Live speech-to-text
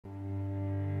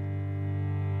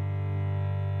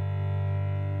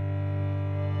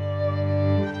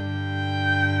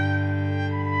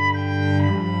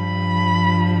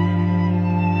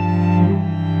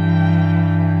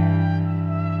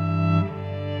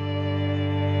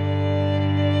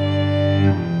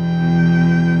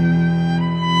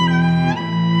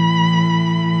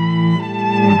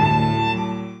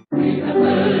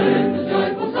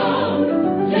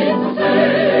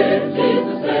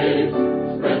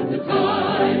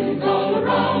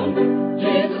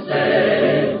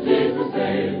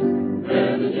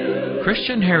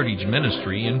Christian Heritage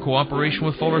Ministry, in cooperation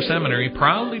with Fuller Seminary,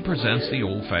 proudly presents the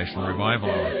Old Fashioned Revival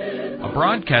Hour, a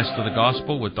broadcast of the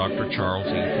Gospel with Dr. Charles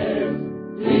E.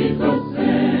 Fuller.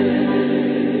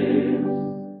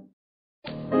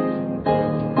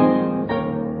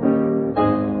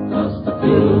 Just a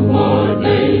few more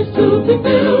days to be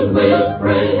filled with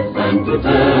praise and to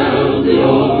tell the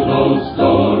old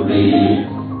story.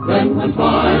 Then when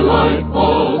twilight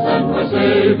falls and my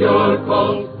Savior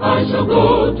calls, I shall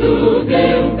go to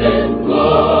Him in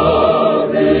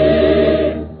glory.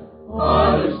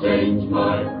 I'll exchange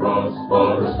my cross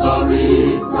for a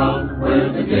starry crown,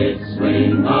 where the gates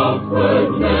swing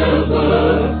outward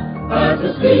never. At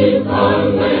His feet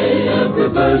I'll lay every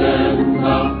burden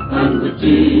down, and with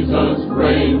Jesus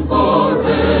reign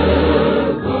forever.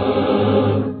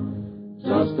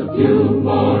 Just a few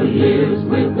more years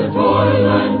with the toil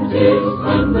and tears,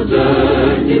 and the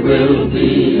journey will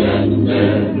be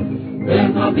ended.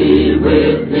 Then I'll be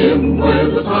with Him where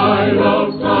the tide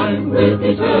of time with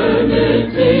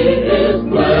eternity is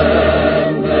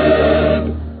blended.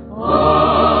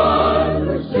 I'll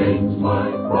exchange my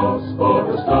cross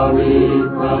for a starry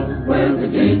crown, where the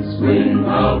gates swing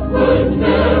outward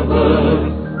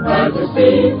never. At His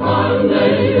feet I'll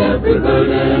lay every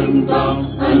burden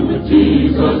down, and with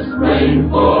Jesus reign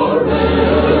forever.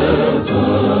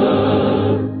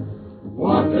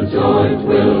 What a joy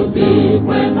 'twill be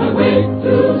when I wake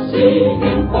to see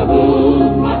Him for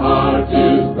whom my heart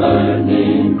is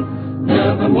burning.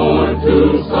 Never more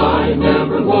to sigh,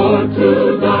 never more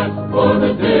to die, for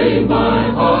the day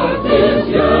my heart is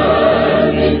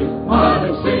yearning. I'll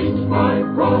exchange my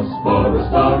cross for a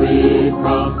starry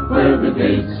crown, where the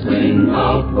gates swing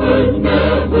outward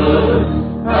never.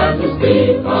 At His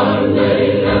feet I'll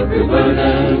lay every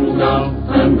burden down,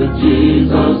 and with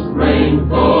Jesus reign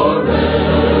forever.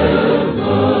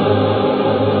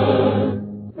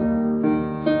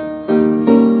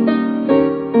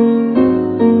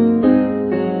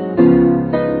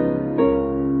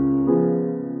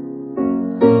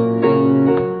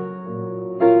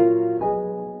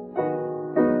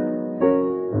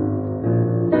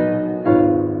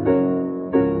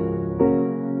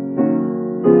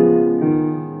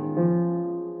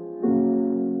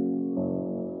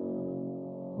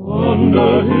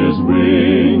 Under His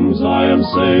wings I am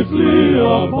safely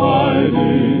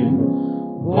abiding.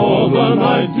 Though the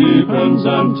night deepens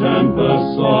and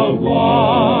tempests are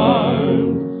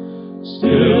wild,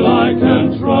 still I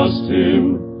can trust Him.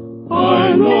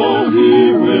 I know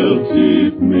He will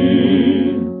keep me.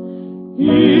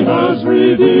 He has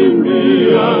redeemed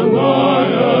me, and I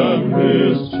am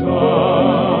His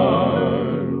child.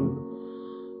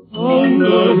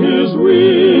 Under His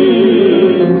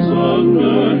wings,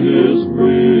 under His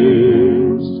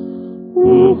wings,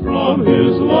 who from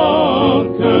His love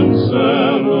can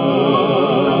sever?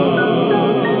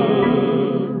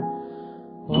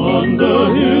 Under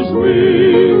His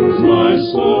wings my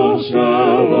soul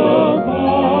shall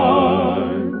abide,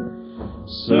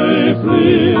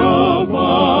 safely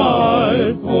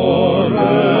abide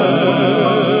forever.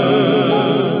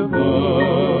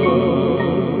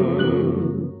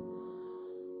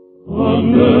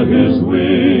 Under His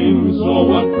wings, oh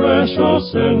what precious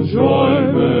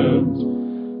enjoyment!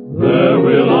 There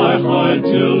will I hide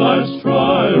till life's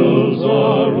trials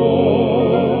are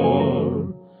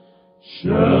o'er.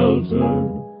 Sheltered,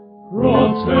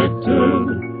 protected,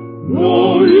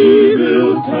 no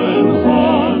evil can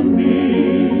harm me.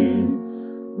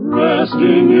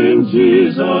 Resting in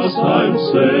Jesus, I'm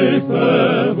safe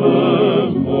evermore.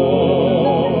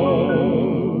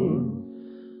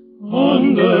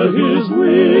 Under His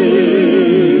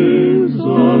wings,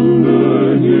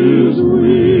 under His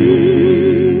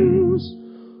wings,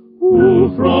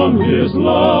 who from His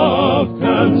love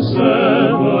can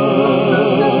sever?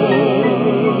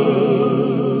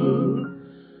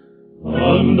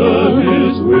 Under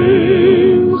His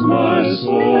wings my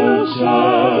soul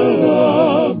shall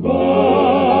abide,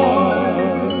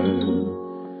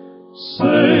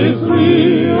 safely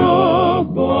abide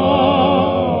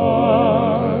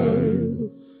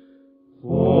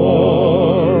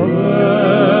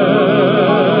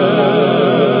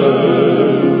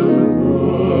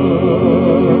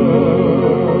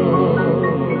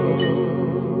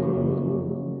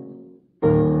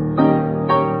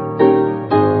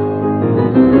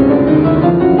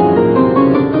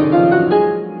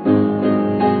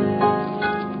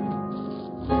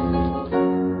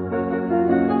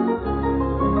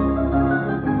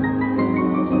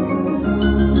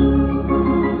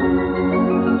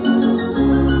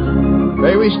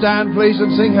May we stand, please,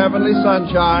 and sing Heavenly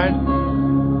Sunshine.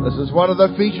 This is one of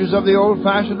the features of the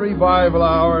old-fashioned revival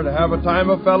hour, to have a time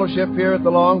of fellowship here at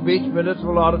the Long Beach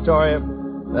Municipal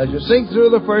Auditorium. As you sing through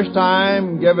the first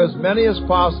time, give as many as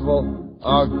possible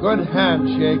a good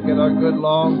handshake and a good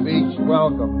Long Beach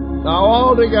welcome. Now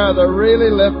all together, really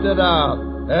lift it out.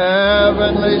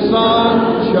 Heavenly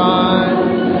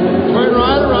sunshine. Turn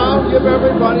right around, give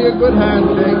everybody a good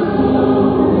handshake.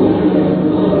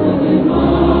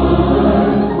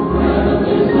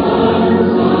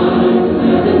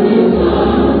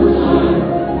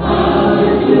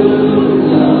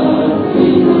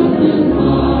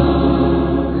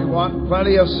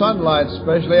 Plenty of sunlight,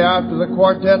 especially after the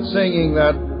quartet singing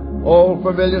that old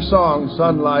familiar song,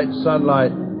 Sunlight,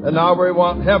 Sunlight. And now we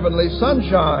want heavenly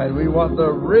sunshine. We want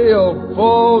the real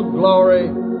full glory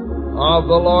of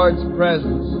the Lord's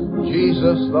presence.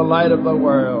 Jesus, the light of the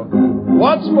world.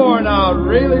 Once more now,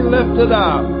 really lift it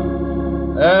up.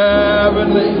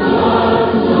 Heavenly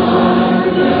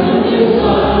sunshine, heavenly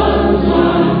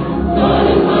sunshine,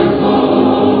 lighting my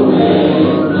soul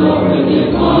with glory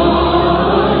divine.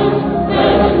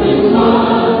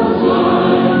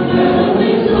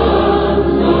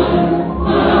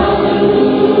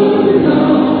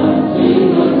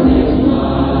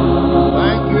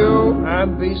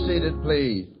 Be seated,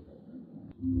 please.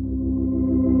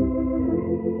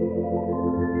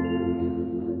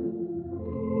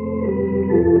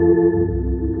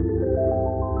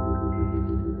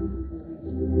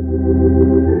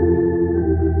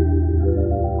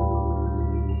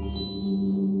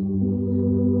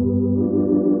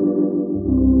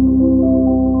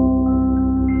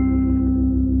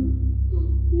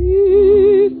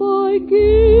 If I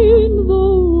gain the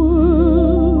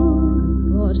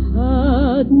world, but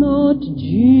had not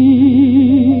Jesus,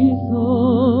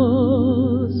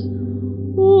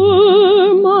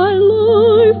 were my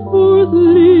life worth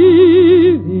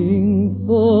living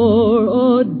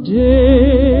for a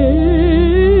day?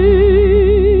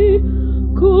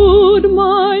 Could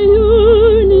my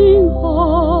yearning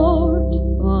heart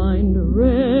find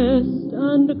rest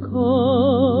and comfort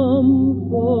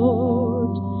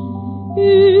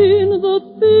in the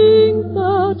things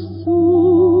that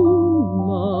soon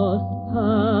must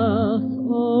pass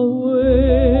away?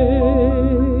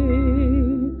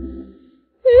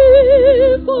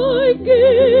 If I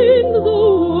gained the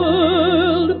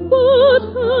world but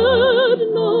had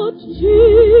not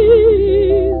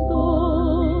Jesus,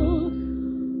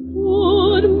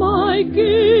 would my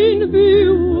gain be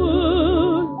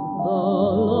worth the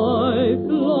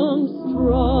lifelong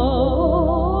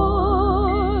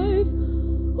strife?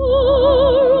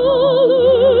 Are all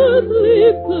earthly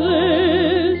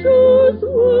pleasures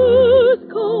worth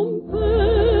comparing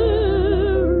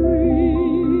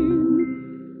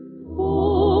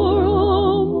for a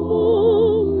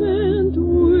moment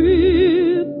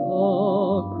with a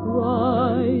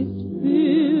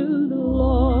Christ-filled life?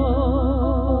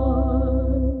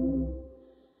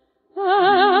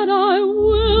 Had I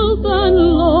wealth and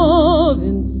love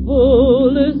in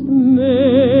fullest measure,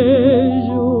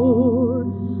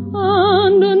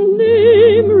 and a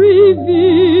name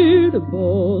revered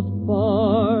both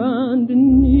far and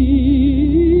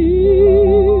near,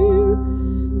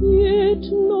 yet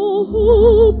no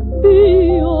hope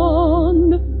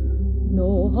beyond,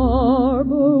 no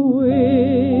harbor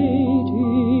waiting,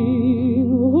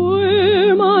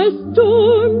 where my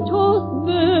storm-tossed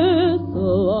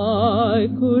vessel I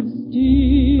could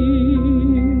steer.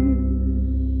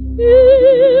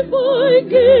 If I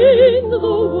gained the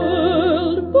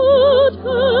world but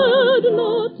had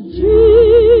not Jesus,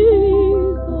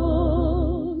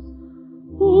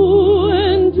 who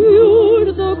endured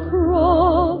the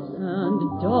cross and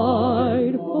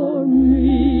died for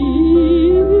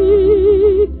me,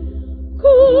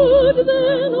 could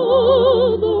then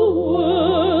all the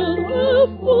world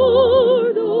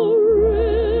afford a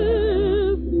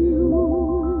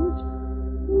refuge,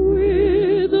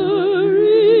 whither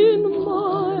in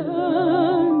my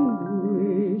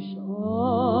anguish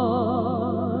I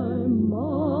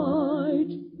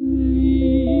might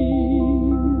flee?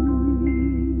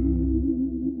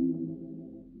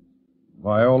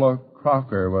 Viola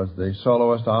Crocker was the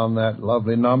soloist on that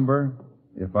lovely number,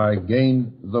 If I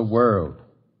Gained the World.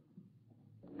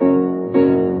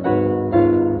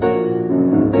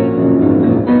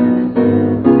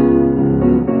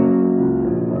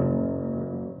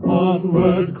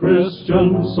 Onward,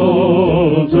 Christian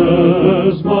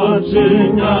soldiers,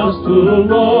 marching as to the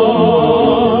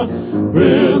Lord,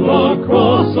 with the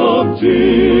cross of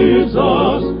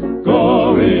Jesus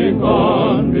going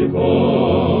on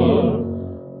before.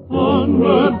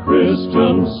 Onward,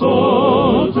 Christian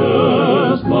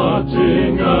soldiers,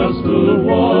 marching as to the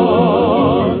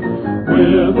Lord,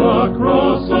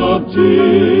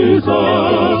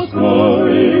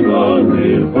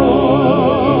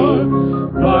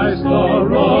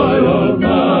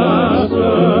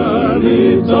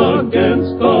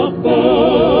 the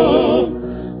foe.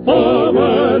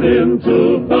 Forward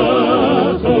into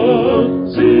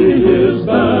battle, see his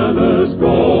banners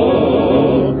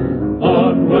go.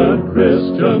 Onward,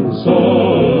 Christian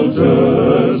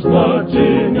soldiers,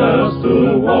 marching as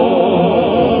to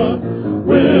war,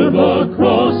 with the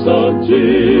cross of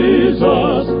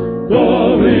Jesus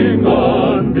going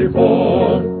on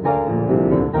before.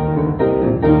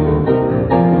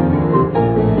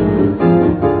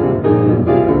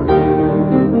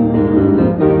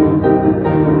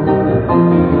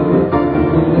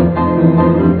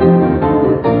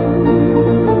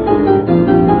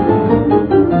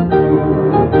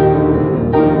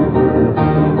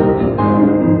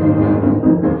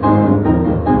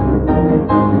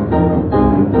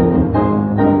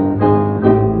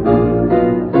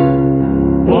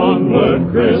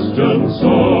 Christian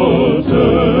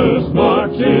soldiers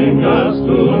marching as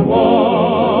to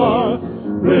war,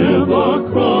 with the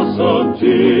cross of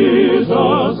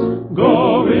Jesus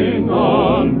going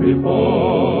on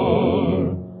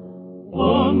before.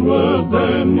 Onward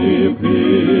then, ye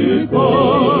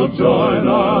people, join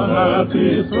our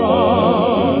happy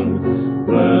throng,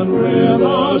 then with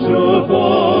azure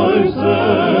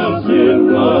voices in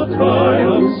the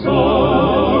triumph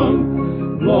song.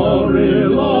 Glory,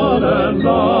 Lord, and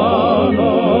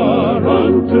honor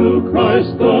unto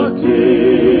Christ the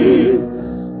King.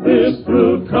 This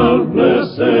through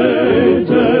countless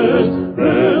ages,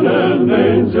 men and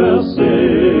angels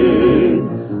sing.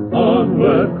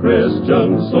 Onward,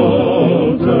 Christian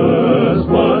soldiers,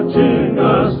 marching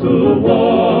as to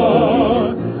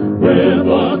war, with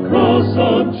the cross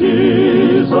of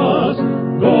Jesus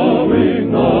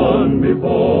going on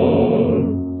before.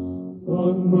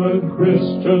 Onward,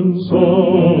 Christian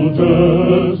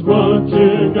soldiers,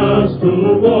 marching as to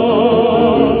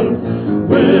war,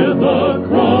 with the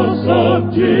cross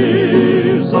of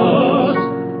Jesus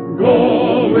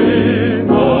going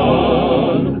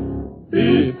on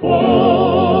before.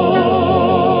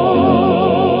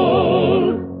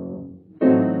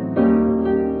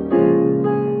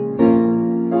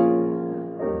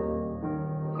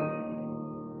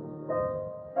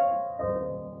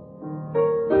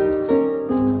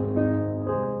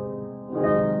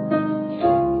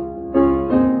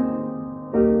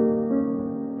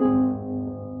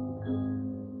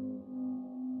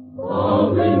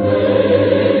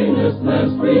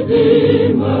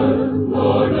 Redeemer,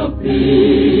 Lord of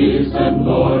peace and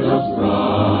Lord of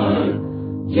strife,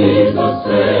 Jesus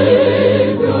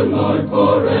Savior, Lord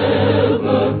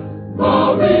forever,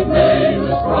 thou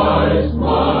remainest Christ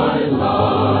my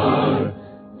life.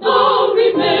 Thou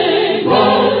remainest,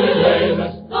 thou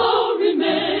remainest, thou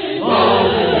remainest, thou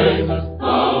remainest,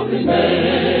 thou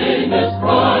remainest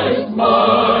Christ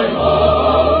my life.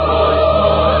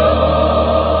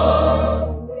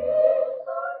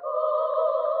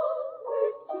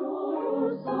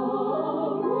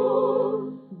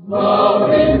 Thou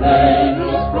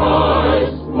remainest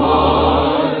Christ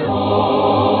my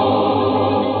own,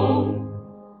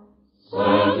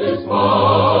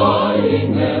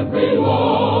 satisfying every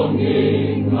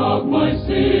longing of my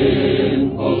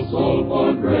sinful soul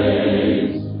for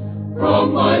grace.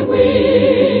 From my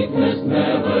weakness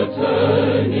never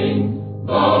turning,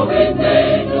 thou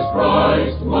remainest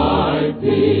Christ my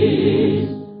peace.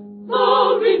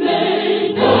 Thou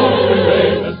remainest, thou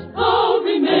remainest, thou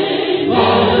remainest,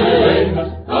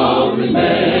 thou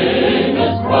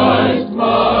remainest Christ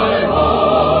my heart.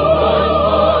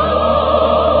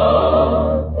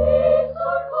 Peace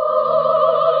or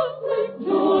conflict,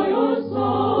 joy or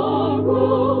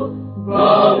sorrow,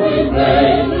 thou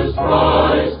remainest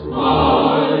Christ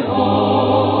my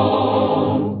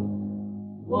own.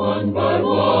 One by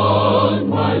one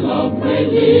my love may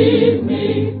leave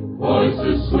me,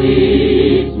 voices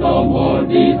sweet no more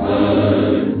be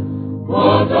heard.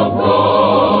 What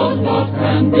abroad not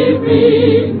can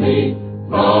bereave me,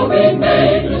 thou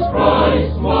remainest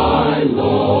Christ my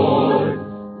Lord.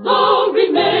 Thou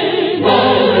remainest,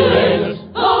 thou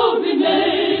remainest, thou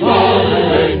remainest, thou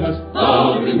remainest,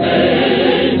 thou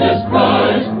remainest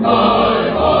Christ my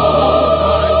heart.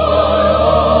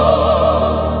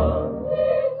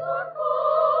 Peace or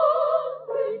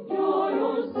conflict, joy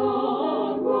or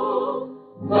sorrow,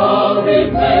 thou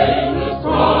remainest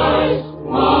Christ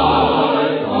my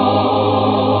own.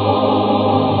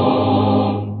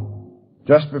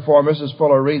 Just before Mrs.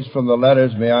 Fuller reads from the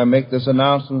letters, may I make this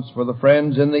announcement for the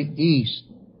friends in the East.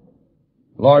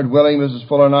 Lord willing, Mrs.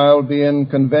 Fuller and I will be in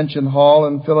Convention Hall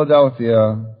in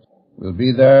Philadelphia. We'll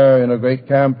be there in a great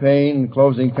campaign,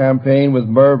 closing campaign with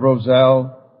Merv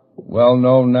Roselle,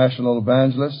 well-known national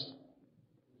evangelist.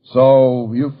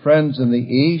 So, you friends in the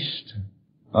East,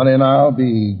 Honey and I'll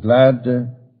be glad to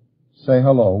say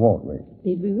hello, won't we?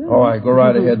 Indeed we will. All right, go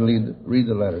right ahead and read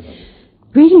the letters.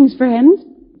 Greetings, friends.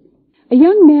 A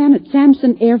young man at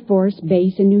Sampson Air Force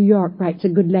Base in New York writes a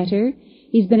good letter.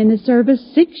 He's been in the service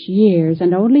 6 years,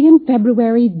 and only in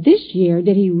February this year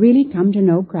did he really come to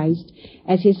know Christ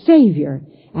as his Savior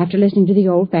after listening to the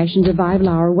old-fashioned revival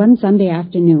hour one Sunday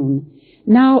afternoon.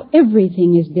 Now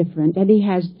everything is different, and he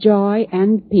has joy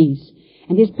and peace.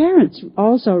 And his parents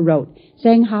also wrote,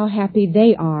 saying how happy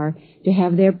they are to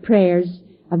have their prayers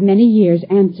of many years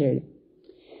answered.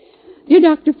 Dear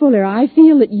Dr. Fuller, I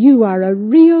feel that you are a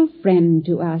real friend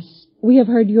to us. We have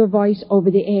heard your voice over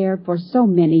the air for so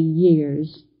many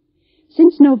years.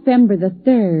 Since November the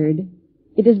 3rd,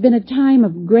 it has been a time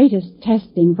of greatest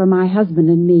testing for my husband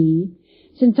and me,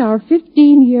 since our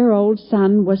 15-year-old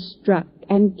son was struck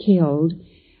and killed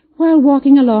while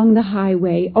walking along the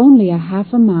highway only a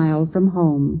half a mile from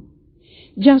home.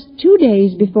 Just 2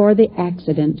 days before the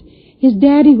accident, his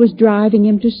daddy was driving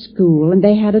him to school, and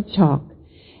they had a talk,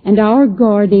 and our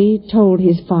Gordy told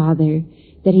his father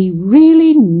that he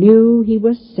really knew he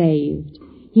was saved.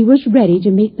 He was ready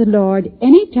to meet the Lord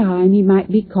any time he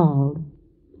might be called.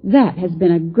 That has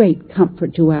been a great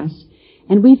comfort to us,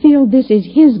 and we feel this is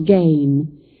his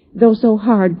gain, though so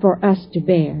hard for us to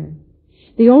bear.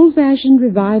 The old-fashioned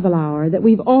revival hour that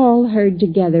we've all heard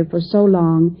together for so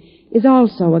long is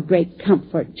also a great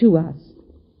comfort to us.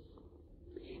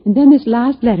 And then this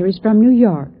last letter is from New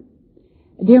York.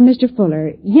 Dear Mr.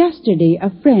 Fuller, yesterday a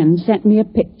friend sent me a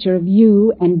picture of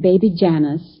you and baby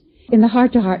Janice in the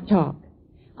heart-to-heart talk.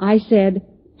 I said,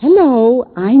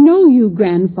 "Hello, I know you,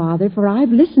 grandfather, for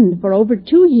I've listened for over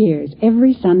 2 years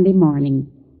every Sunday morning."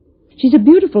 She's a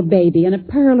beautiful baby and a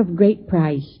pearl of great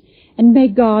price, and may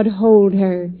God hold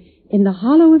her in the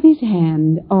hollow of his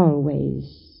hand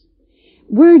always.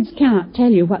 Words cannot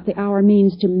tell you what the hour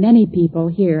means to many people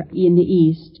here in the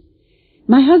East.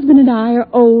 My husband and I are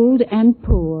old and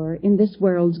poor in this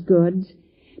world's goods,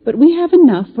 but we have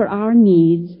enough for our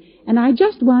needs, and I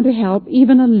just want to help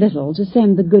even a little to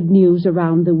send the good news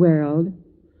around the world.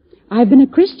 I've been a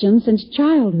Christian since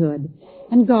childhood,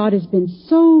 and God has been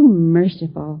so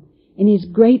merciful in his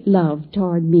great love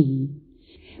toward me.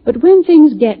 But when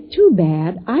things get too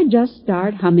bad, I just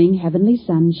start humming Heavenly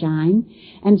Sunshine,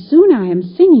 and soon I am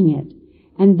singing it,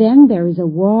 and then there is a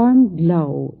warm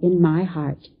glow in my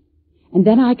heart, and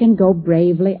then I can go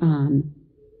bravely on.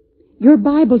 Your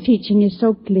Bible teaching is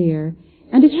so clear,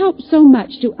 and it helps so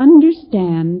much to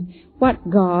understand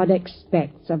what God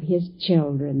expects of his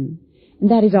children. And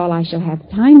that is all I shall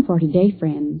have time for today,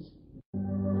 friends.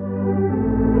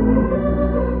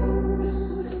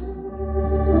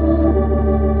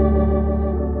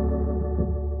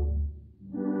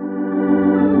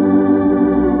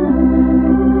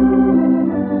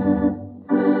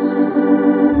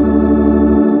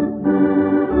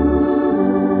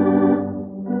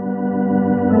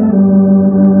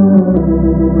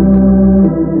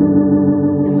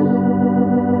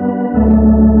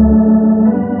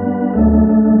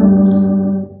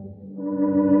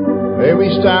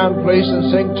 Stand, please,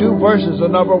 and sing 2 verses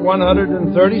of number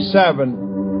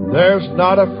 137. There's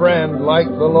not a friend like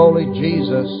the lowly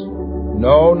Jesus,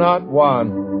 no, not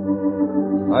one.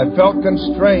 I felt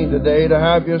constrained today to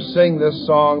have you sing this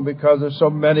song because there's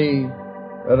so many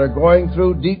that are going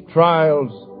through deep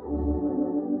trials,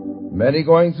 many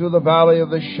going through the valley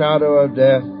of the shadow of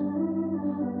death.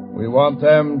 We want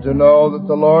them to know that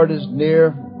the Lord is near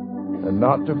and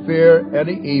not to fear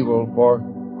any evil, for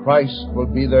Christ will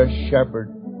be their shepherd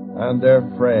and their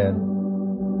friend.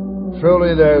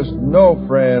 Truly, there's no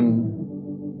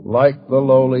friend like the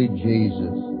lowly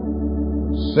Jesus.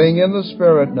 Sing in the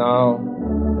Spirit now,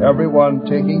 everyone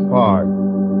taking part.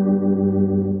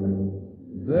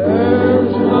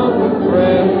 There's not a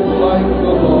friend like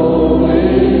the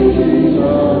lowly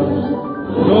Jesus.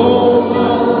 No,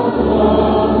 not one.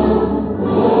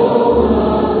 No, not one.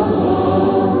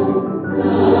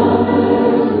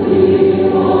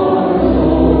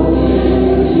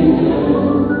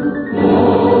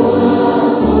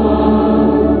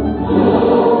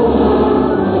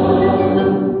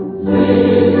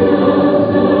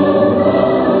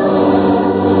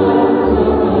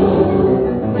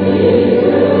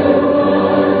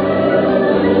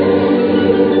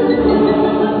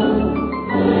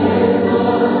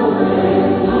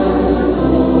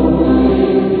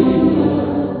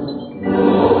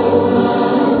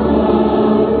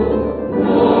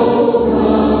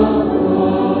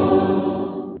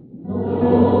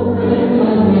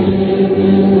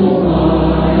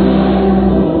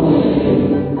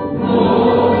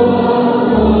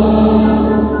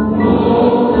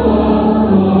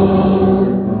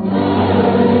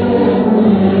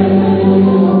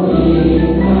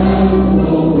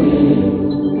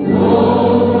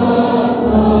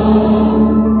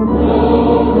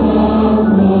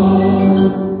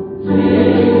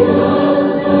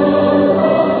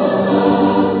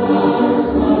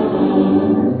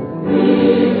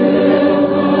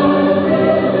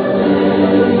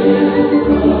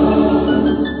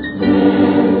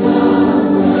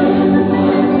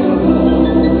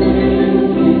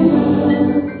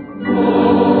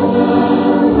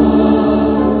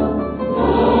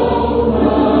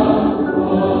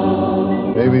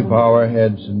 we bow our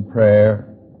heads in prayer?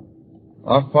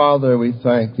 Our Father, we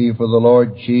thank Thee for the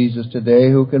Lord Jesus today,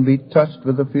 who can be touched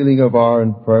with the feeling of our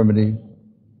infirmity,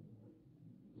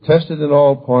 tested in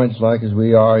all points like as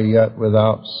we are, yet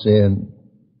without sin.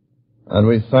 And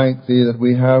we thank Thee that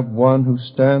we have one who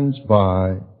stands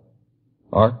by,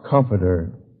 our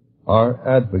comforter, our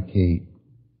advocate.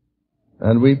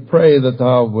 And we pray that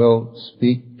Thou wilt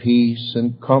speak peace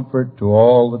and comfort to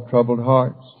all the troubled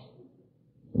hearts.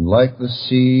 And like the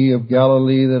Sea of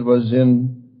Galilee that was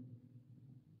in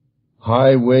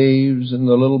high waves in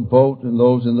the little boat, and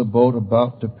those in the boat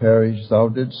about to perish, Thou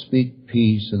didst speak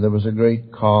peace, and there was a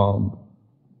great calm.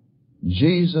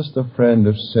 Jesus, the friend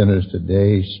of sinners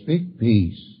today, speak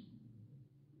peace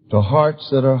to hearts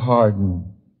that are hardened,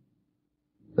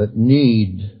 that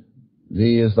need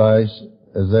Thee as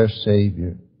their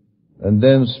Savior. And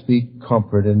then speak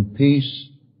comfort and peace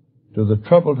to the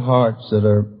troubled hearts that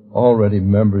are already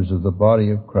members of the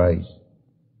body of Christ.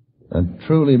 And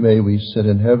truly may we sit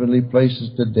in heavenly places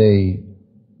today,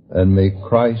 and may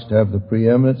Christ have the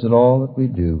preeminence in all that we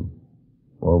do.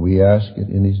 For we ask it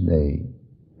in His name.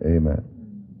 Amen.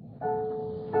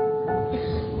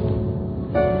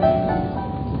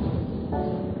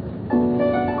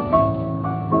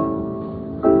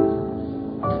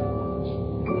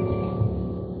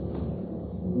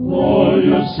 Though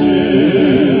your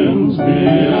sins be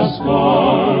as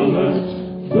scarlet,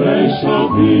 they shall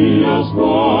be as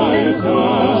white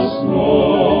as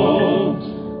snow.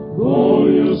 Though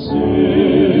your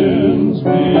sins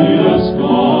be as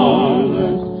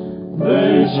scarlet,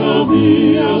 they shall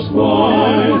be as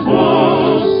white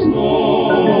as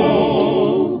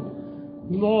snow.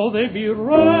 Though they be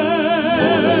red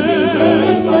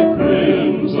like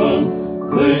crimson,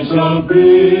 they shall be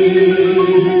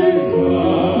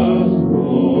as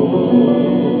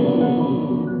gold.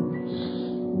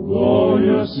 Though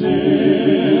your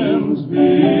sins be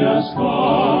as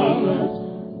scarlet,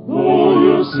 though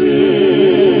your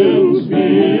sins be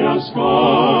as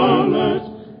scarlet,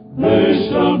 they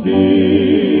shall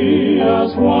be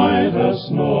as white as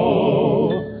snow.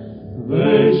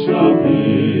 They shall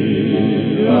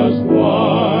be as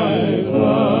white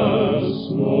as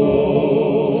snow.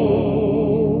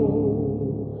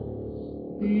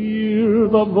 Hear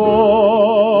the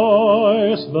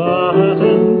voice that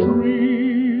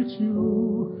entreats you,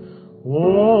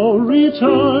 oh,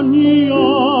 return ye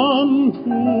unto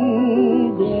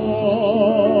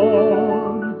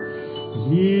God.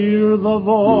 Hear the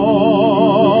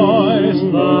voice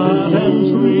that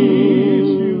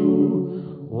entreats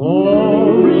you,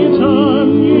 oh, return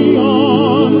ye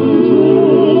unto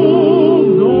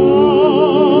God.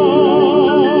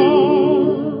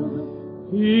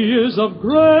 He is of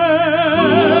great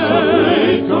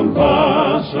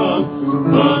compassion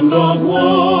and of wondrous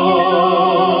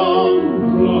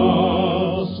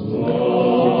love.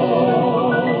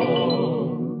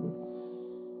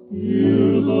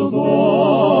 Hear the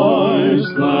voice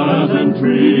that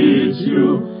entreats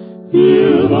you.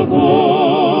 Hear the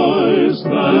voice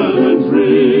that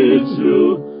entreats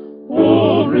you.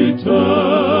 Oh,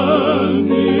 return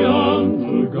ye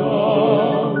unto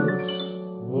God.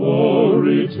 Oh,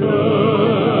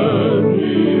 return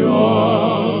ye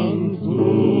unto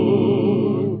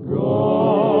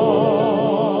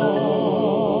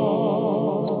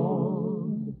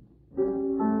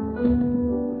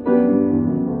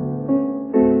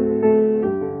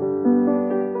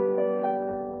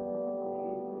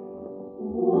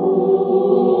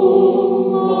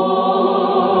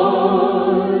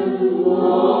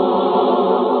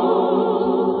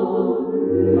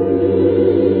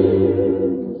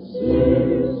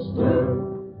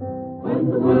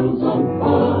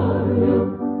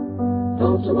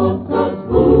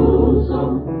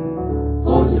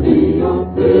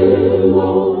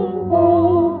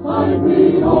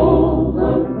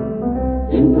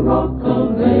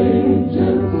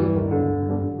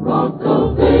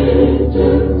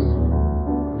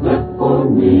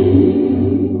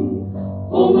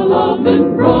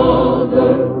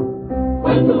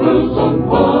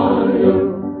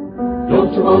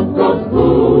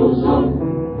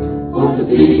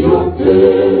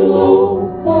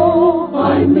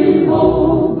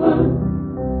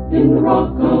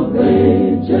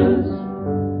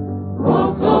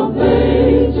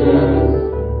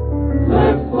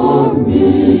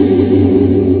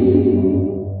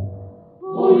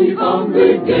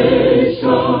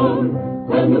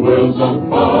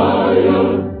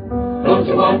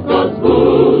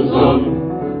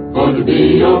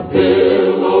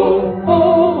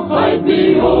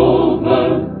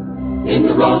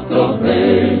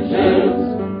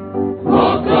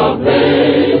Rock of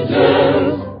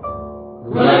ages,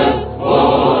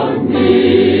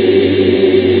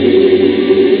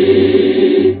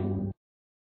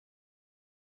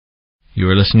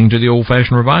 listening to the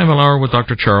Old-Fashioned Revival Hour with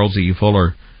Dr. Charles E.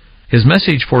 Fuller. His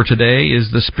message for today is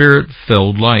the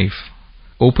Spirit-Filled Life.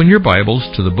 Open your Bibles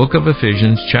to the book of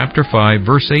Ephesians, chapter 5,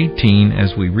 verse 18,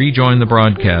 as we rejoin the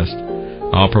broadcast.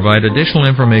 I'll provide additional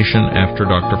information after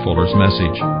Dr. Fuller's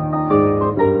message.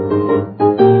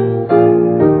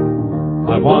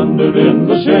 I wandered in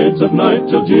the shades of night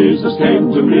till Jesus came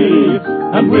to me,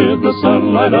 and with the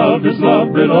sunlight of His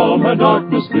love did all my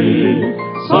darkness flee.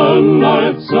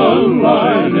 Sunlight,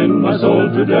 sunlight in my soul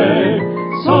today,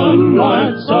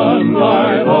 sunlight,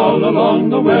 sunlight all along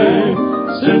the way.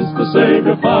 Since the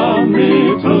Savior found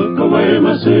me, took away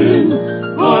my sin,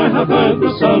 I have had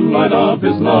the sunlight of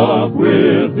His love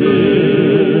within.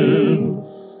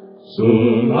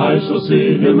 Soon I shall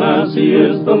see Him as He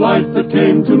is, the light that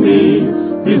came to me.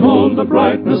 Behold the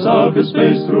brightness of His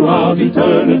face throughout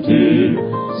eternity.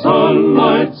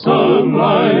 Sunlight,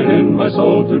 sunlight in my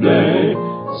soul today,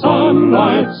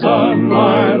 sunlight,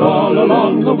 sunlight all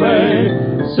along the way.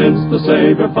 Since the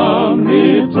Savior found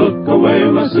me, took away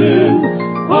my sin,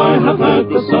 I have had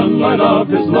the sunlight of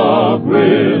His love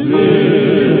within.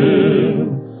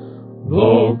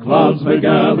 Though clouds may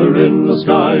gather in the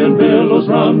sky and billows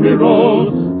round me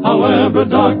roll, however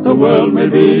dark the world may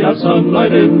be, I've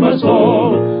sunlight in my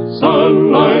soul.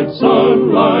 Sunlight,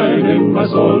 sunlight in my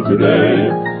soul today,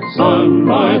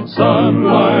 sunlight,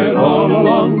 sunlight all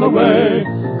along the way.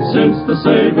 Since the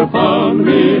Savior found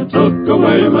me, took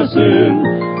away my sin,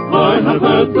 I have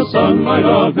had the sunlight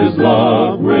of His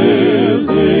love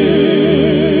within.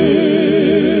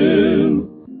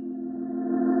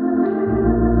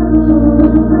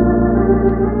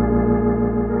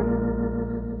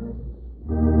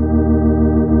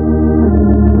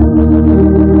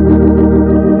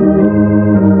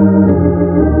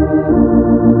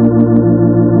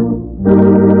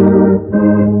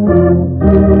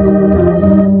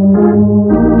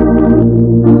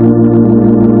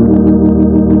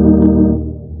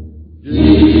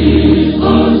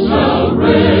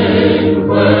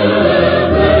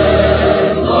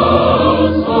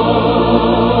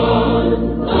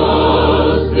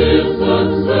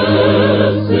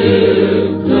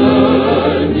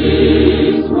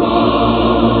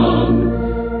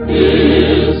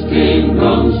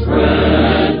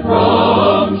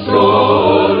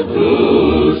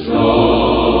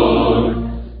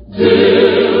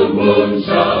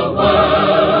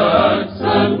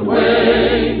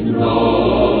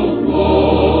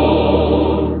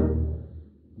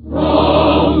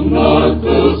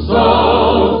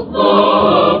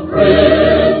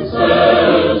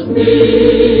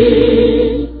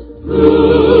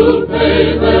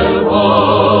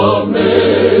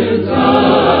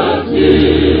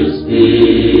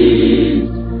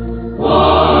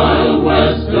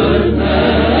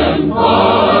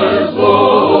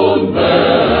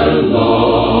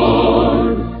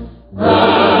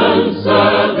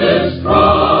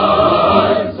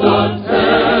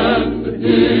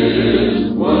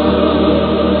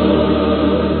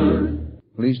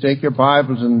 Take your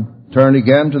Bibles and turn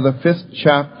again to the 5th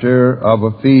chapter of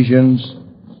Ephesians,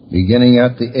 beginning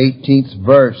at the 18th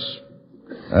verse.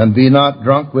 And be not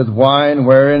drunk with wine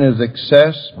wherein is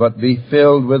excess, but be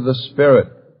filled with the Spirit.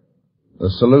 The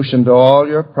solution to all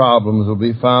your problems will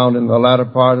be found in the latter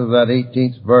part of that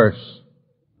 18th verse.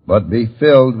 But be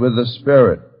filled with the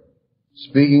Spirit,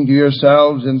 speaking to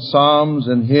yourselves in psalms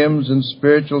and hymns and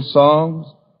spiritual songs,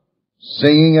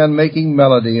 singing and making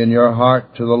melody in your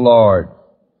heart to the Lord,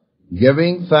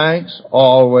 giving thanks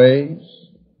always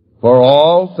for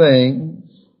all things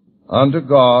unto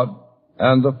God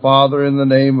and the Father in the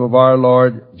name of our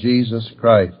Lord Jesus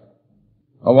Christ.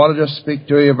 I want to just speak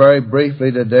to you very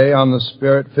briefly today on the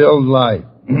Spirit-filled life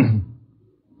and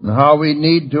how we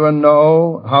need to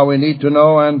know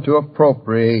and to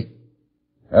appropriate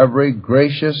every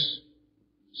gracious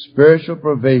spiritual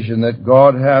provision that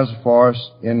God has for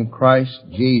us in Christ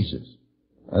Jesus.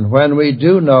 And when we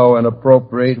do know and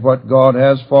appropriate what God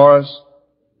has for us,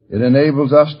 it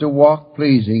enables us to walk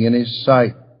pleasing in His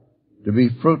sight, to be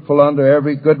fruitful unto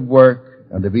every good work,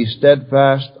 and to be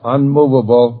steadfast,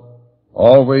 unmovable,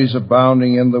 always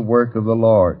abounding in the work of the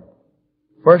Lord.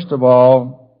 First of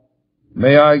all,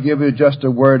 may I give you just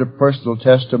a word of personal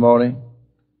testimony.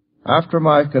 After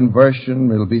my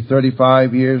conversion, it'll be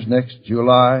 35 years next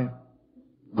July,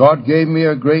 God gave me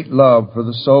a great love for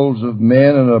the souls of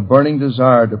men and a burning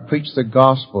desire to preach the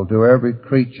gospel to every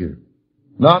creature.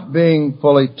 Not being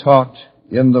fully taught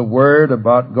in the Word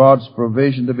about God's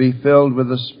provision to be filled with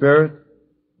the Spirit,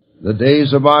 the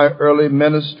days of my early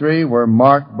ministry were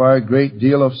marked by a great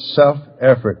deal of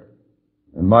self-effort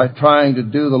and my trying to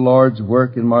do the Lord's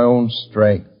work in my own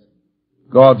strength.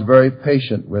 God's very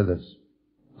patient with us.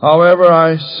 However,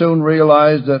 I soon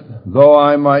realized that though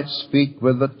I might speak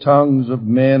with the tongues of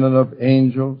men and of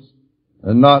angels,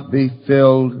 and not be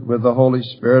filled with the Holy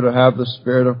Spirit or have the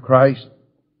Spirit of Christ,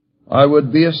 I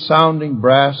would be a sounding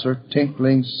brass or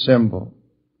tinkling cymbal.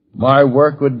 My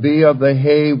work would be of the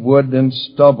hay, wood, and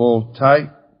stubble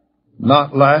type,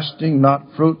 not lasting,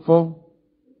 not fruitful,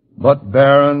 but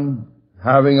barren,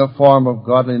 having a form of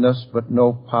godliness but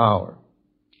no power.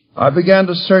 I began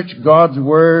to search God's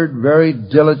Word very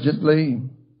diligently,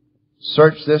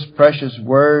 search this precious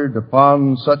Word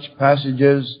upon such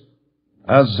passages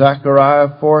as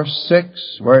Zechariah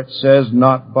 4:6, where it says,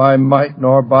 "Not by might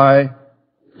nor by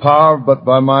power, but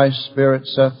by my Spirit,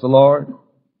 saith the Lord."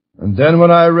 And then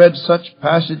when I read such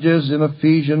passages in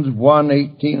Ephesians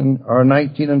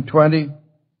 19 and 20,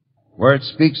 where it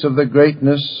speaks of the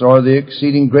greatness or the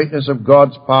exceeding greatness of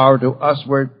God's power to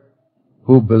usward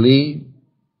who believe,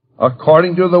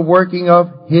 according to the working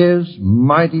of His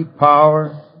mighty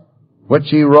power, which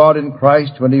He wrought in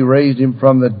Christ when He raised Him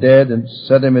from the dead and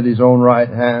set Him at His own right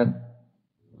hand,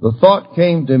 the thought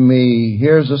came to me,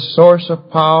 here's a source of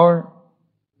power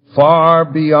far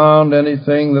beyond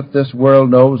anything that this world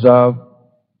knows of.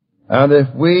 And if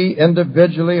we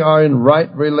individually are in right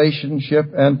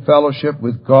relationship and fellowship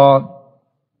with God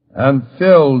and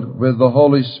filled with the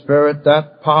Holy Spirit,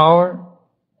 that power,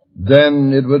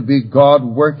 then it would be God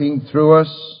working through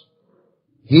us,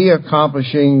 He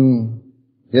accomplishing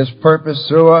His purpose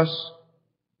through us.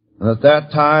 And at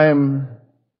that time,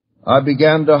 I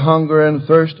began to hunger and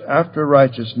thirst after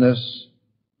righteousness,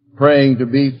 praying to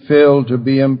be filled, to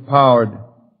be empowered,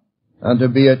 and to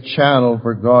be a channel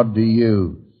for God to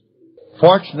use.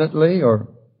 Fortunately or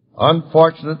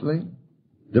unfortunately,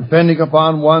 depending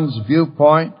upon one's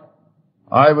viewpoint,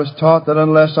 I was taught that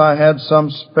unless I had some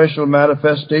special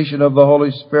manifestation of the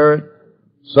Holy Spirit,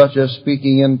 such as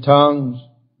speaking in tongues,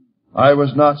 I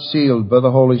was not sealed by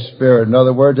the Holy Spirit. In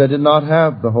other words, I did not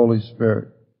have the Holy Spirit.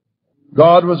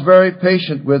 God was very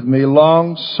patient with me,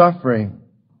 long-suffering.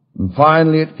 And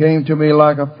finally it came to me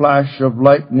like a flash of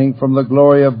lightning from the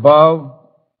glory above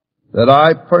that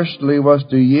I personally was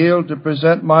to yield to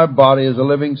present my body as a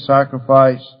living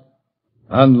sacrifice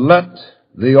and let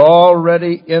the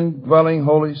already indwelling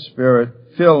Holy Spirit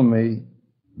fill me.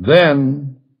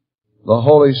 Then the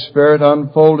Holy Spirit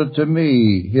unfolded to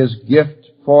me His gift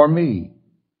for me.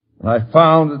 And I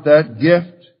found that that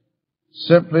gift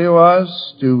simply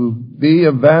was to be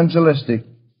evangelistic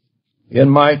in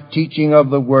my teaching of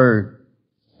the Word.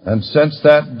 And since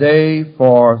that day,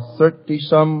 for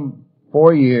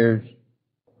 4 years,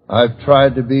 I've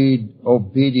tried to be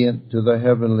obedient to the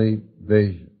heavenly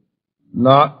vision.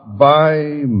 Not by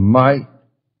might,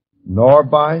 nor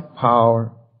by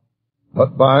power,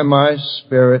 but by my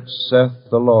Spirit, saith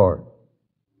the Lord.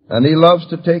 And He loves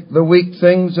to take the weak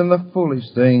things and the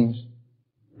foolish things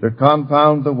to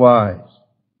confound the wise.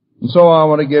 And so I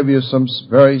want to give you some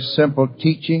very simple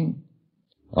teaching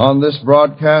on this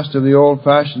broadcast of the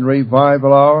Old-Fashioned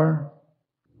Revival Hour,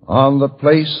 on the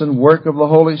place and work of the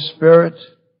Holy Spirit.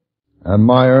 And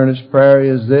my earnest prayer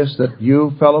is this, that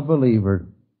you, fellow believer,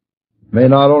 may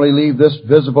not only leave this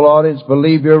visible audience, but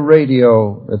leave your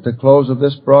radio at the close of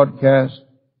this broadcast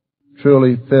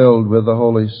truly filled with the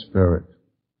Holy Spirit.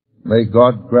 May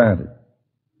God grant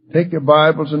it. Take your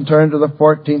Bibles and turn to the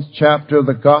 14th chapter of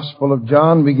the Gospel of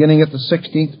John, beginning at the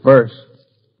 16th verse.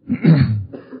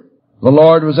 The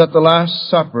Lord was at the Last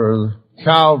Supper.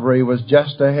 Calvary was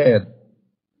just ahead.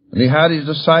 And He had His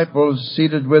disciples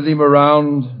seated with Him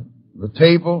around the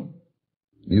table.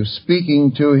 He was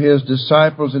speaking to His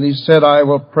disciples, and He said, I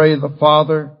will pray the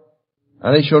Father,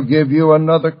 and He shall give you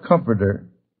another Comforter,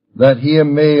 that He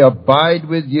may abide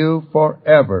with you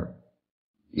forever.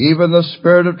 Even the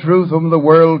Spirit of truth, whom the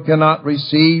world cannot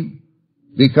receive,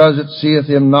 because it seeth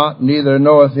Him not, neither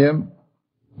knoweth Him.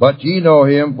 But ye know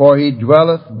Him, for He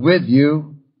dwelleth with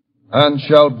you, and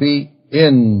shall be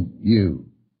in you.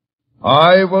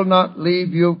 I will not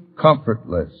leave you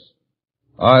comfortless.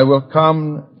 I will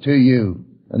come to you.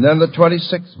 And then the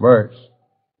 26th verse.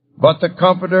 But the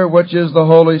Comforter, which is the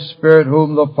Holy Spirit,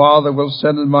 whom the Father will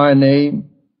send in my name,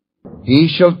 He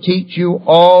shall teach you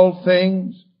all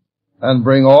things, and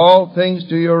bring all things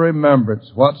to your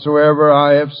remembrance, whatsoever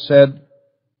I have said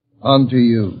unto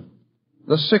you.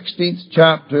 The 16th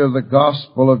chapter of the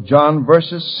Gospel of John,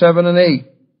 verses 7 and 8.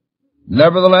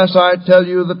 Nevertheless, I tell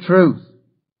you the truth.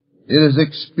 It is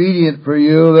expedient for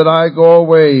you that I go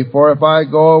away, for if I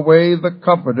go away, the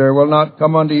Comforter will not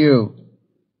come unto you.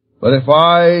 But if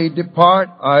I depart,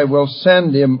 I will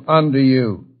send Him unto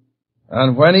you.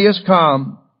 And when He is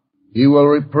come, He will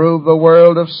reprove the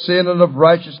world of sin and of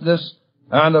righteousness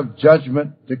and of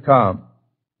judgment to come.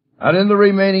 And in the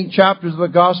remaining chapters of the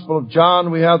Gospel of John,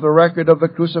 we have the record of the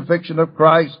crucifixion of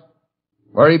Christ,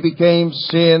 where He became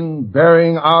sin,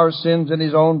 bearing our sins in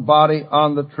His own body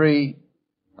on the tree.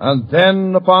 And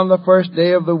then upon the first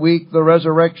day of the week, the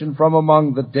resurrection from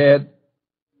among the dead.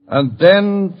 And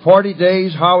then 40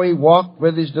 days how He walked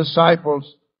with His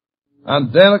disciples.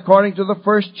 And then, according to the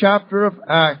first chapter of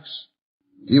Acts,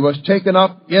 He was taken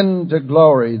up into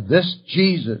glory. This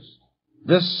Jesus,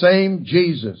 this same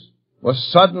Jesus,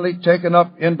 was suddenly taken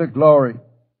up into glory.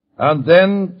 And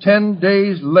then 10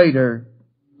 days later,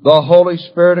 the Holy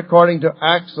Spirit, according to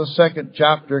Acts, the second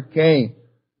chapter, came.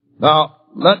 Now,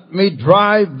 let me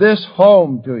drive this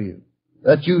home to you,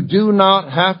 that you do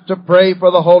not have to pray for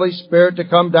the Holy Spirit to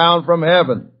come down from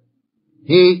heaven.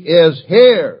 He is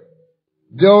here,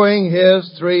 doing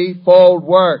His threefold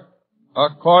work,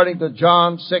 according to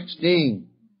John 16.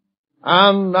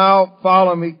 And now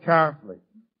follow me carefully.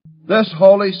 This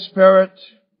Holy Spirit,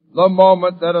 the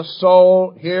moment that a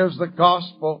soul hears the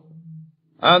gospel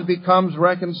and becomes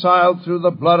reconciled through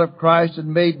the blood of Christ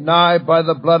and made nigh by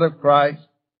the blood of Christ,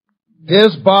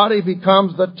 his body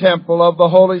becomes the temple of the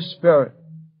Holy Spirit.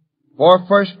 For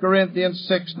 1 Corinthians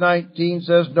 6:19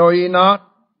 says, Know ye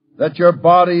not that your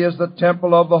body is the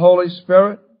temple of the Holy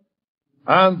Spirit?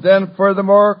 And then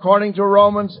furthermore, according to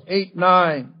Romans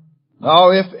 8:9, Now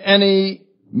if any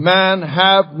man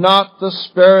have not the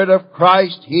Spirit of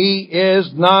Christ, he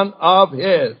is none of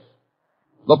His.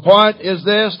 The point is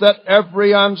this, that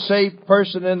every unsaved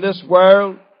person in this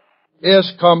world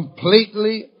is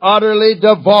completely, utterly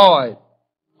devoid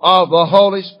of the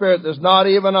Holy Spirit. There's not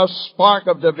even a spark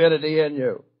of divinity in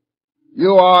you.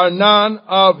 You are none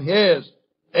of His,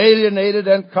 alienated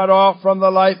and cut off from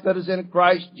the life that is in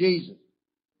Christ Jesus.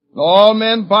 All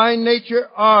men by nature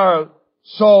are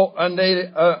so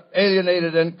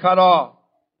alienated and cut off.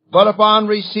 But upon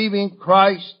receiving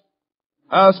Christ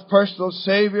as personal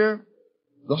Savior,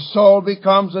 the soul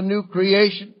becomes a new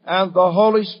creation, and the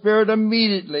Holy Spirit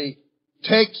immediately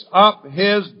takes up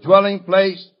His dwelling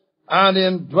place and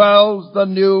indwells the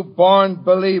newborn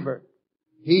believer.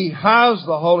 He has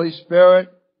the Holy Spirit,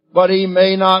 but he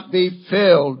may not be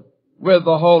filled with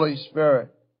the Holy Spirit.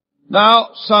 Now,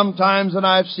 sometimes, and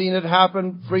I've seen it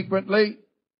happen frequently,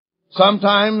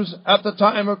 sometimes at the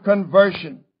time of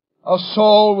conversion, a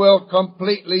soul will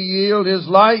completely yield his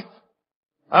life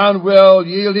and will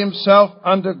yield himself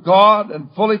unto God and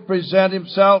fully present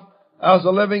himself as a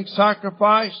living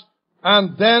sacrifice,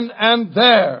 and then and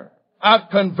there, at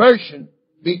conversion,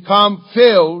 become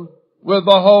filled with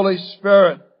the Holy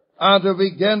Spirit and to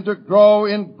begin to grow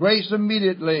in grace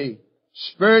immediately,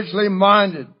 spiritually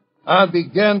minded, and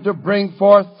begin to bring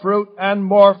forth fruit and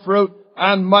more fruit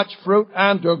and much fruit,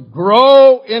 and to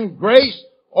grow in grace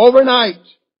overnight.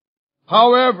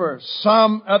 However,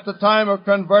 some at the time of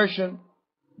conversion,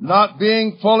 not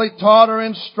being fully taught or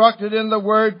instructed in the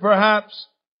Word perhaps,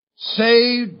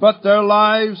 saved, but their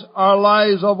lives are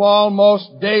lives of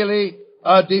almost daily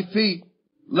defeat,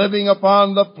 living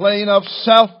upon the plane of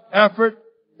self-effort,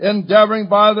 endeavoring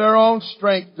by their own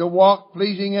strength to walk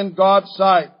pleasing in God's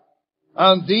sight.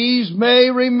 And these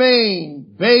may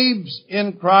remain babes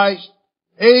in Christ,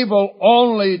 able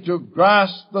only to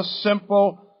grasp the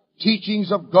simple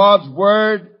teachings of God's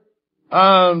Word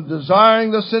and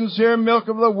desiring the sincere milk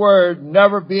of the Word,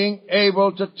 never being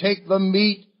able to take the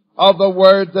meat of the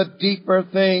Word, the deeper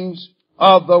things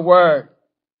of the Word.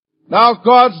 Now,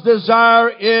 God's desire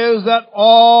is that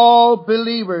all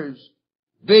believers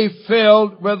be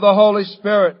filled with the Holy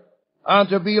Spirit and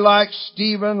to be like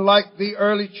Stephen, like the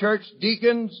early church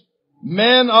deacons,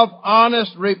 men of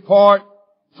honest report,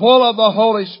 full of the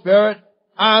Holy Spirit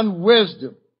and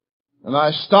wisdom. And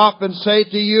I stop and say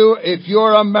to you, if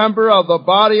you're a member of the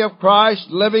body of Christ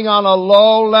living on a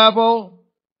low level,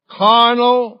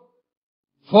 carnal,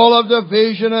 full of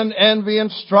division and envy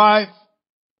and strife,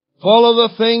 full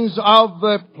of the things of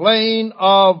the plane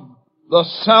of the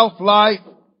self-life,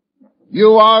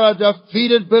 you are a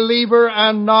defeated believer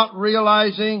and not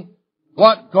realizing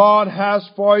what God has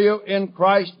for you in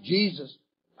Christ Jesus.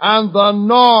 And the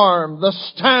norm, the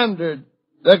standard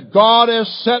that God has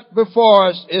set before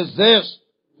us is this,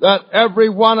 that every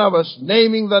one of us,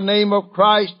 naming the name of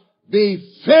Christ,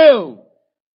 be filled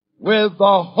with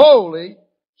the Holy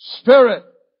Spirit.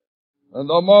 And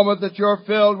the moment that you're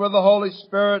filled with the Holy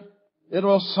Spirit, it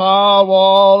will solve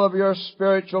all of your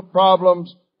spiritual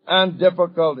problems and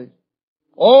difficulties.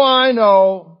 Oh, I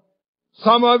know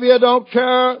some of you don't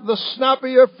care the snap of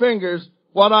your fingers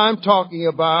what I'm talking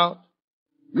about.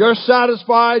 You're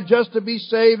satisfied just to be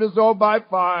saved as though by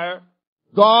fire.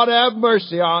 God have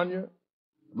mercy on you.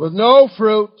 With no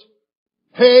fruit,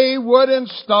 hay, wood, and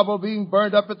stubble being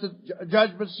burned up at the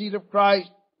judgment seat of Christ,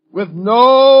 with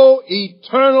no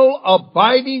eternal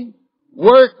abiding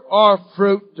work or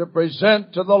fruit to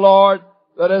present to the Lord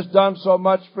that has done so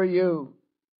much for you.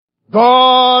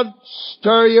 God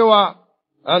stir you up,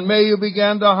 and may you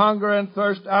begin to hunger and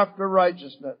thirst after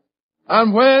righteousness.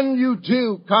 And when you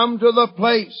do come to the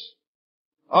place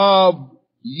of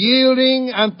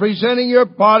yielding and presenting your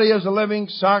body as a living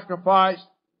sacrifice,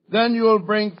 then you will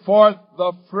bring forth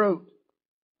the fruit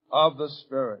of the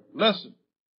Spirit. Listen,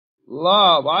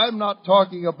 love. I'm not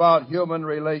talking about human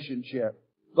relationship.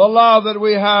 The love that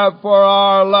we have for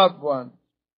our loved ones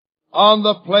on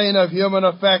the plane of human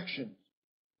affection.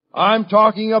 I'm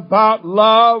talking about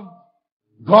love,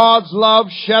 God's love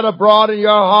shed abroad in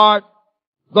your heart,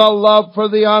 the love for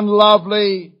the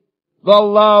unlovely, the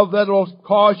love that will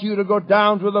cause you to go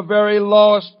down to the very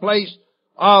lowest place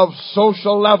of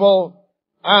social level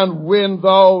and win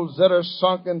those that are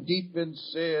sunken deep in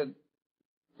sin.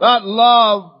 That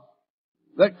love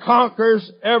that conquers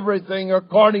everything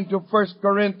according to 1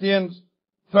 Corinthians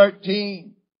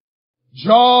 13.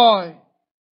 Joy,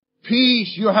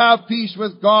 peace. You have peace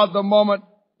with God the moment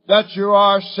that you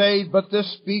are saved, but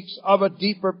this speaks of a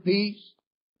deeper peace.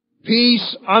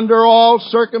 Peace under all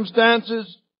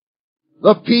circumstances.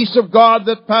 The peace of God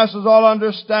that passes all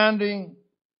understanding.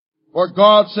 For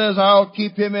God says, I'll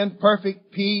keep him in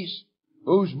perfect peace,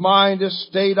 whose mind is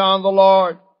stayed on the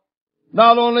Lord.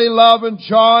 Not only love and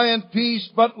joy and peace,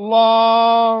 but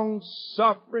long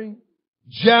suffering,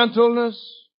 gentleness,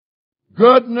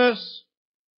 goodness,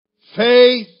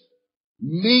 faith,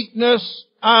 meekness,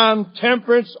 and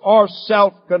temperance or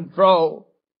self-control.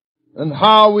 And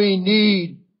how we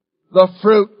need the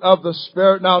fruit of the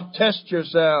Spirit. Now test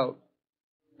yourselves.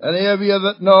 Any of you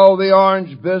that know the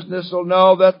orange business will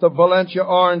know that the Valencia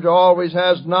orange always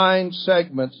has 9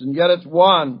 segments, and yet it's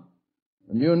one.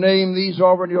 And you name these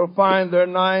over and you'll find there are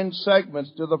 9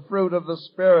 segments to the fruit of the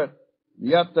Spirit,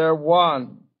 yet they're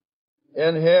one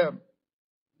in Him.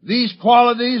 These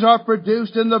qualities are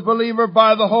produced in the believer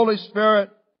by the Holy Spirit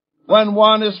when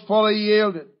one is fully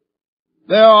yielded.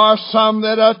 There are some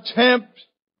that attempt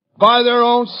by their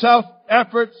own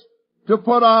self-efforts to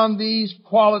put on these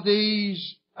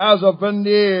qualities as a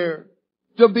veneer,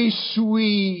 to be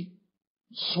sweet,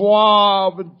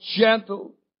 suave, and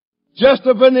gentle. Just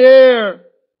a veneer,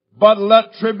 but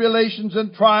let tribulations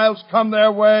and trials come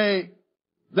their way.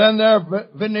 Then their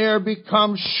veneer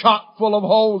becomes shot full of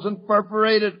holes and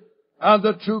perforated, and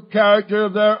the true character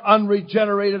of their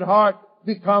unregenerated heart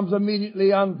becomes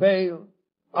immediately unveiled.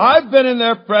 I've been in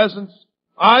their presence.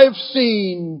 I've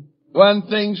seen when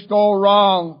things go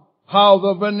wrong, how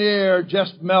the veneer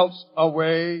just melts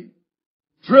away.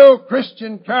 True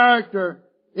Christian character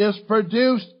is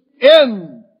produced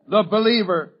in the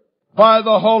believer by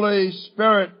the Holy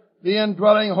Spirit, the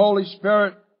indwelling Holy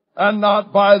Spirit, and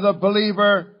not by the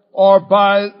believer or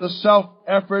by the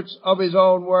self-efforts of his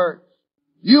own works.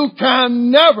 You can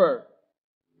never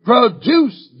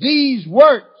produce these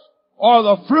works or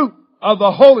the fruit of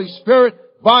the Holy Spirit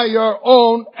by your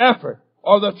own effort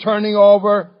or the turning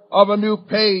over of a new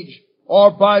page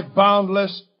or by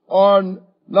boundless or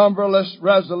numberless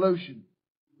resolution.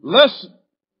 Listen,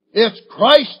 it's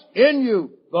Christ in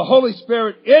you, the Holy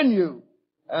Spirit in you,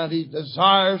 and He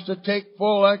desires to take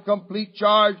full and complete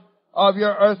charge of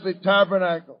your earthly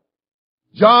tabernacle.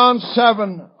 John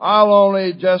 7, I'll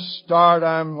only just start.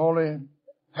 I'm only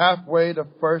halfway to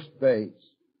first base.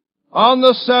 On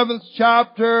the 7th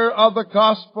chapter of the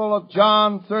Gospel of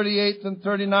John, 38th and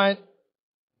 39th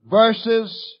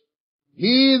verses,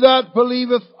 He that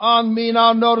believeth on me,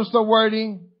 now notice the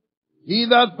wording, he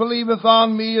that believeth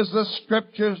on me, as the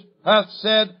Scriptures hath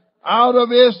said, out of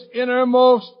his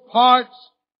innermost parts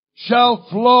shall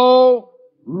flow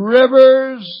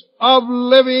rivers of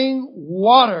living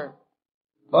water.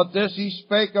 But this he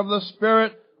spake of the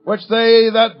Spirit, which they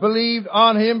that believed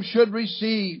on him should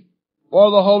receive. For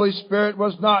the Holy Spirit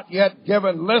was not yet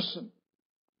given. Listen.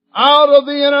 Out of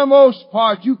the innermost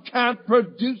part, you can't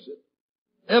produce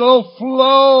it. It'll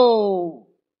flow.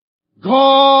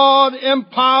 God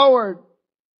empowered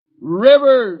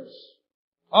rivers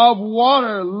of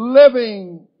water,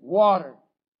 living water.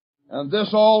 And this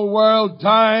old world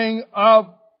dying of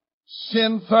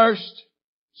sin thirst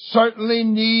certainly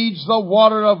needs the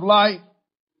water of life.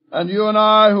 And you and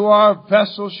I, who are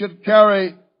vessels, should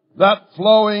carry that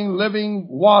flowing, living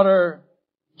water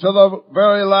to the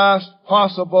very last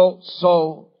possible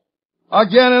soul.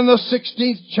 Again, in the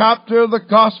 16th chapter of the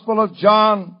Gospel of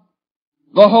John,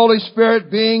 the Holy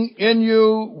Spirit being in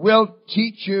you will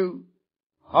teach you.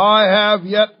 I have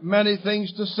yet many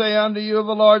things to say unto you, the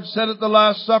Lord said at the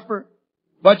Last Supper.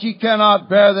 but ye cannot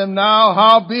bear them now.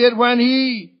 Howbeit when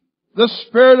He, the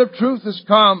Spirit of truth, is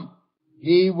come,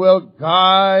 He will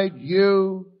guide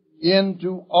you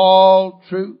into all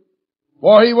truth.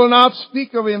 For He will not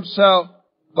speak of Himself,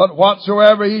 but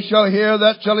whatsoever He shall hear,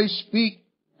 that shall He speak,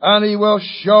 and He will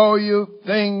show you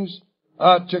things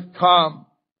to come.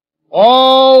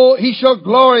 All He shall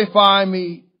glorify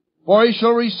Me, for He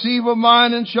shall receive of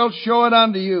mine and shall show it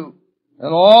unto you.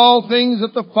 And all things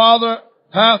that the Father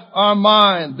hath are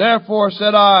mine. Therefore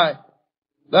said I,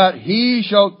 that He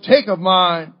shall take of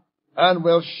mine and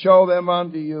will show them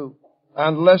unto you.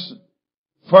 And listen,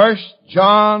 1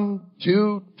 John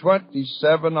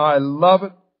 2:27, I love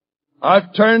it.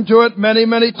 I've turned to it many,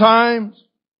 many times.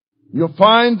 You'll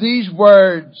find these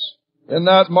words in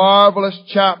that marvelous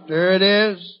chapter. It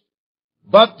is,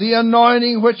 but the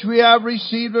anointing which we have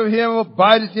received of Him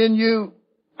abideth in you,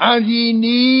 and ye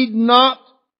need not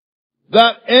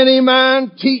that any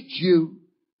man teach you,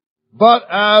 but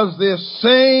as this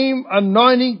same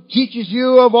anointing teaches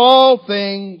you of all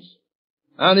things,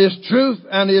 and is truth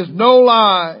and is no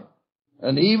lie,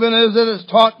 and even as it has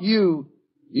taught you,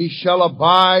 ye shall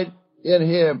abide in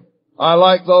Him. I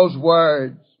like those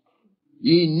words.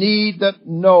 Ye need that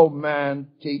no man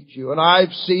teach you. And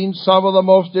I've seen some of the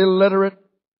most illiterate,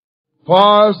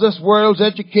 far as this world's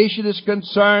education is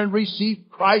concerned, receive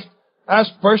Christ as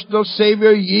personal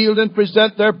Savior, yield and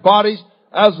present their bodies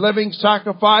as living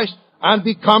sacrifice, and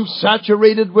become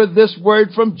saturated with this word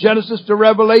from Genesis to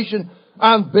Revelation.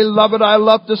 And beloved, I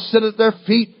love to sit at their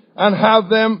feet and have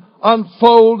them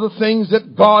unfold the things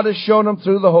that God has shown them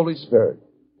through the Holy Spirit.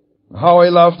 How He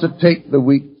loves to take the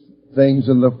weak things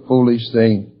and the foolish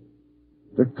things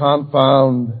to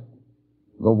confound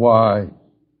the wise.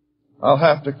 I'll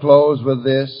have to close with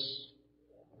this.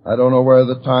 I don't know where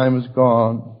the time has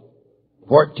gone.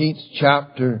 14th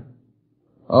chapter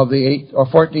of the 8th, or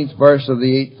 14th verse of the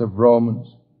 8th of Romans.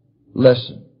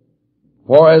 Listen.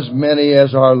 For as many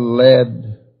as are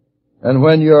led, and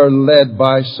when you're led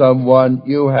by someone,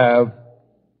 you have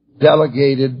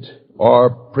delegated or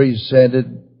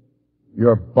presented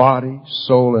your body,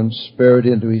 soul, and spirit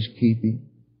into His keeping.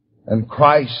 And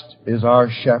Christ is our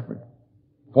shepherd.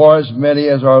 For as many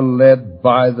as are led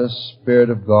by the Spirit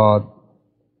of God,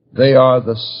 they are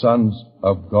the sons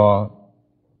of God.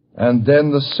 And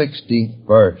then the 16th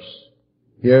verse.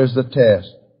 Here's the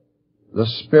test. The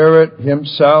Spirit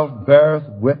Himself beareth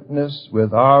witness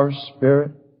with our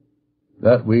spirit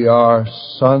that we are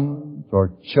sons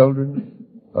or children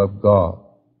of God.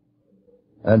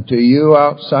 And to you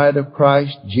outside of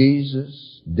Christ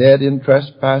Jesus, dead in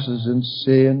trespasses and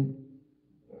sin,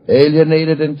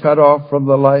 alienated and cut off from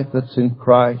the life that's in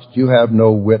Christ, you have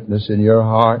no witness in your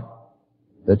heart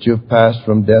that you've passed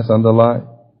from death unto life.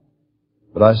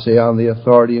 But I say on the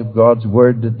authority of God's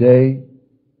Word today,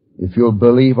 if you'll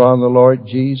believe on the Lord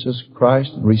Jesus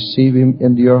Christ and receive Him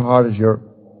into your heart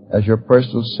as your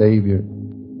personal Savior,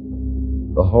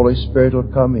 the Holy Spirit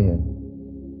will come in.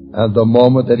 And the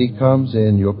moment that He comes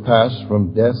in, you'll pass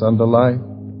from death unto life.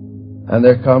 And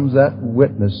there comes that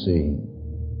witnessing,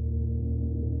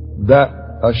 that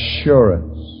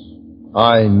assurance.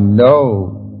 I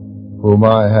know whom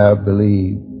I have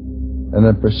believed, and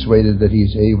am persuaded that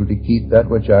He's able to keep that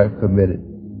which I have committed.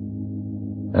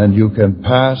 And you can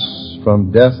pass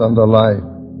from death unto life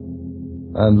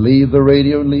and leave the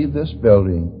radio and leave this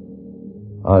building,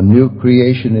 a new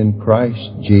creation in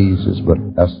Christ Jesus.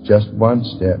 But that's just one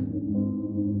step.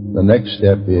 The next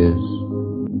step is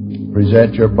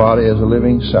present your body as a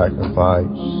living sacrifice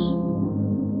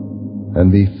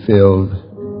and be filled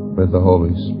with the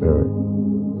Holy Spirit.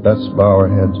 Let's bow our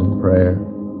heads in prayer.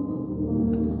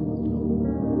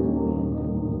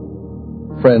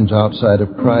 Friends outside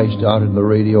of Christ, out in the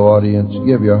radio audience,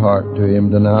 give your heart to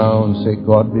Him now and say,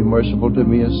 God, be merciful to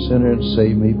me, a sinner, and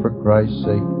save me for Christ's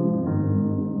sake.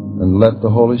 And let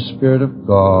the Holy Spirit of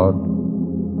God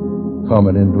come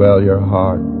and indwell your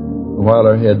heart. While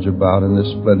our heads are bowed in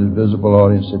this splendid visible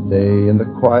audience today, in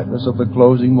the quietness of the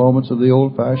closing moments of the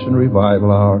old-fashioned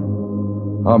revival hour,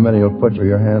 how many will put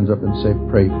your hands up and say,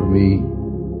 pray for me.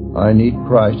 I need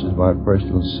Christ as my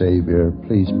personal Savior.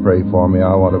 Please pray for me.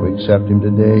 I want to accept Him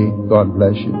today. God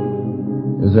bless you.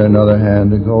 Is there another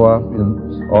hand to go up in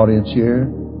the audience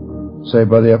here? Say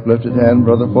by the uplifted hand,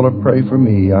 Brother Fuller, pray for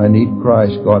me. I need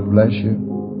Christ. God bless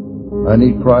you. I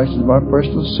need Christ as my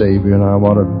personal Savior, and I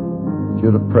want you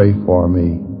to pray for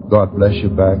me. God bless you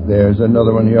back there. Is there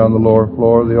another one here on the lower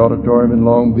floor of the auditorium in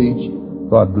Long Beach?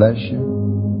 God bless you.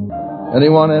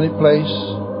 Anyone, any place?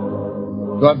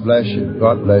 God bless you.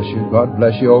 God bless you. God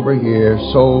bless you over here.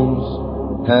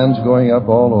 Souls, hands going up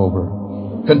all over.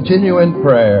 Continue in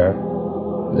prayer.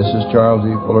 This is Charles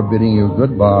E. Fuller bidding you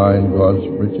goodbye and God's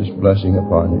richest blessing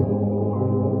upon you.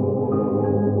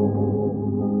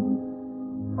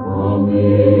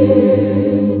 Amen.